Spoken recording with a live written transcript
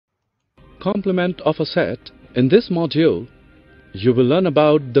complement of a set. In this module, you will learn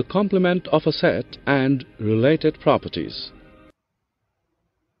about the complement of a set and related properties.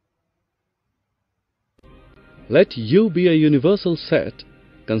 Let U be a universal set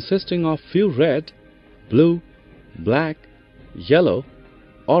consisting of few red, blue, black, yellow,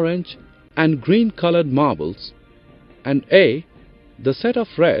 orange and green colored marbles, and A the set of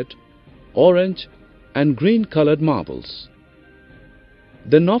red, orange and green colored marbles.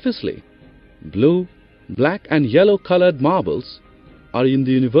 Then obviously, blue, black and yellow colored marbles are in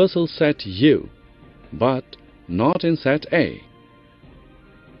the universal set U, but not in set A.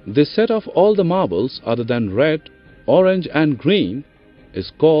 This set of all the marbles other than red, orange and green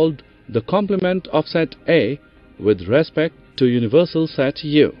is called the complement of set A with respect to universal set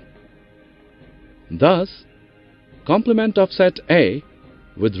U. Thus, complement of set A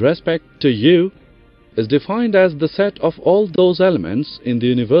with respect to U is defined as the set of all those elements in the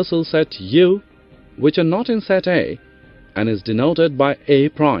universal set U which are not in set A and is denoted by A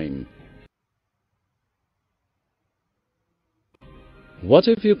prime. What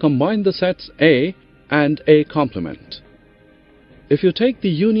if you combine the sets A and A complement? If you take the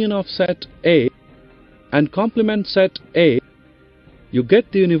union of set A and complement set A, you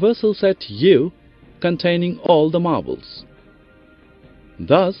get the universal set U containing all the marbles.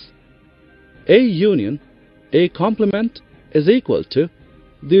 Thus, A union A complement is equal to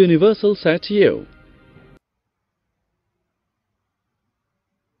the universal set U.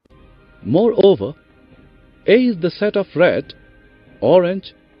 Moreover, A is the set of red,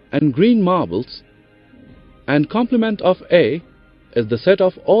 orange and green marbles, and complement of A is the set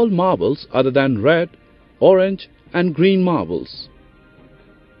of all marbles other than red, orange and green marbles.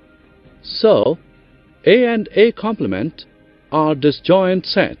 So, A and A complement are disjoint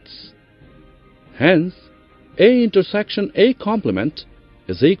sets. Hence, A intersection A complement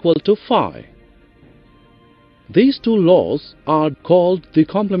is equal to phi. These two laws are called the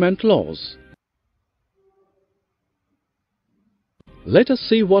complement laws. Let us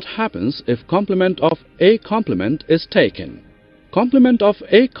see what happens if complement of A complement is taken. Complement of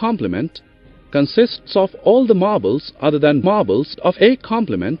A complement consists of all the marbles other than marbles of A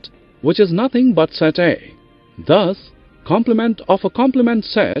complement, which is nothing but set A. Thus, complement of a complement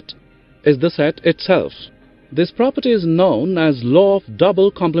set is the set itself. This property is known as law of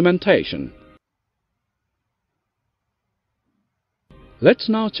double complementation. Let's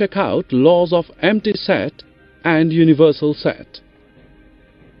now check out laws of empty set and universal set.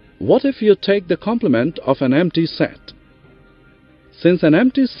 What if you take the complement of an empty set? Since an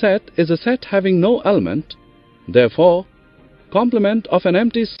empty set is a set having no element, therefore, complement of an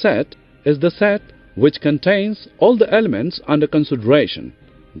empty set is the set which contains all the elements under consideration,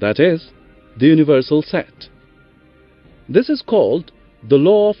 that is, the universal set. This is called the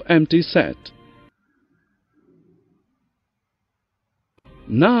law of empty set.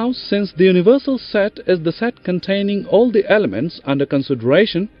 Now, since the universal set is the set containing all the elements under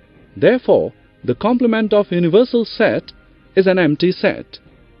consideration, therefore, the complement of universal set is an empty set.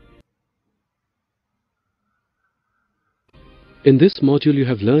 In this module you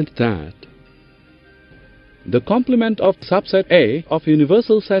have learned that the complement of subset A of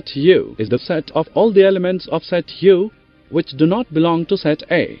universal set U is the set of all the elements of set U which do not belong to set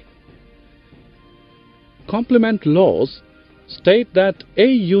A. Complement laws state that A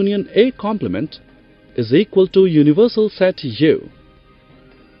union A complement is equal to universal set U,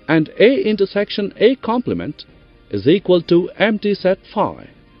 and A intersection A complement is equal to empty set phi.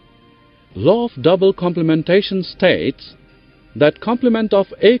 Law of double complementation states that complement of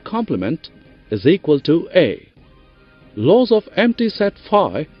A complement is equal to A. Laws of empty set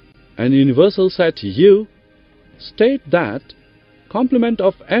phi and universal set U state that complement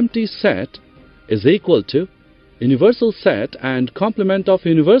of empty set is equal to universal set and complement of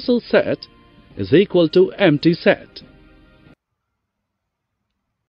universal set is equal to empty set.